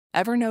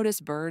Ever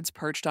notice birds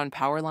perched on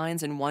power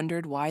lines and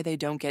wondered why they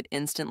don't get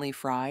instantly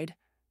fried?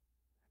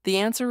 The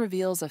answer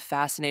reveals a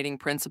fascinating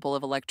principle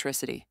of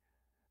electricity.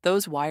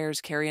 Those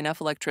wires carry enough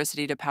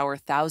electricity to power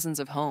thousands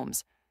of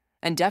homes,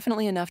 and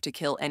definitely enough to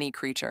kill any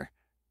creature.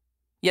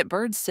 Yet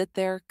birds sit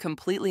there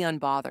completely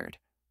unbothered.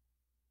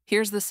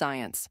 Here's the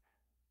science.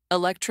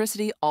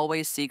 Electricity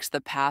always seeks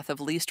the path of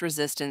least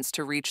resistance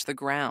to reach the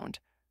ground.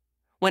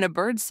 When a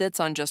bird sits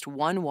on just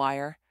one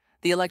wire,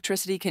 the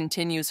electricity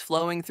continues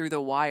flowing through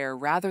the wire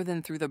rather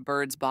than through the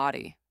bird's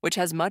body, which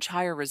has much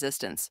higher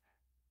resistance.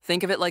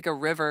 Think of it like a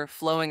river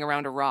flowing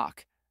around a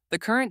rock. The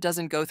current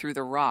doesn't go through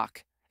the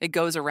rock, it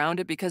goes around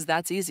it because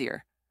that's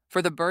easier.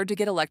 For the bird to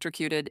get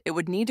electrocuted, it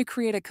would need to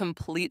create a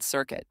complete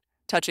circuit,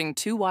 touching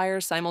two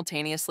wires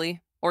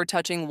simultaneously, or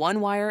touching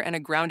one wire and a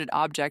grounded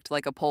object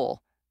like a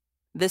pole.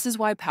 This is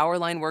why power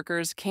line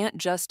workers can't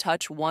just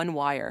touch one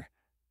wire.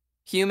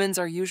 Humans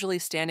are usually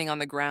standing on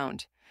the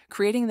ground,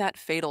 creating that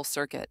fatal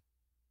circuit.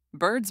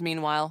 Birds,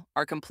 meanwhile,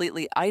 are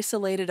completely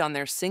isolated on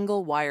their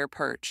single wire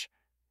perch.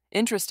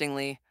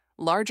 Interestingly,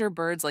 larger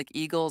birds like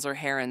eagles or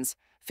herons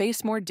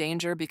face more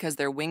danger because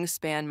their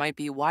wingspan might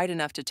be wide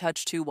enough to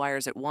touch two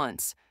wires at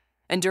once.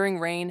 And during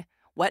rain,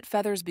 wet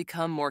feathers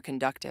become more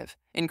conductive,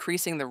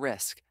 increasing the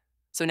risk.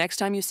 So next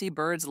time you see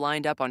birds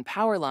lined up on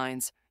power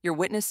lines, you're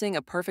witnessing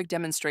a perfect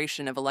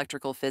demonstration of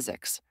electrical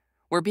physics,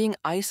 where being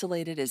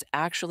isolated is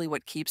actually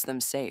what keeps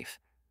them safe.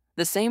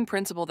 The same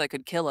principle that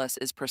could kill us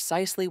is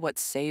precisely what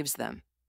saves them.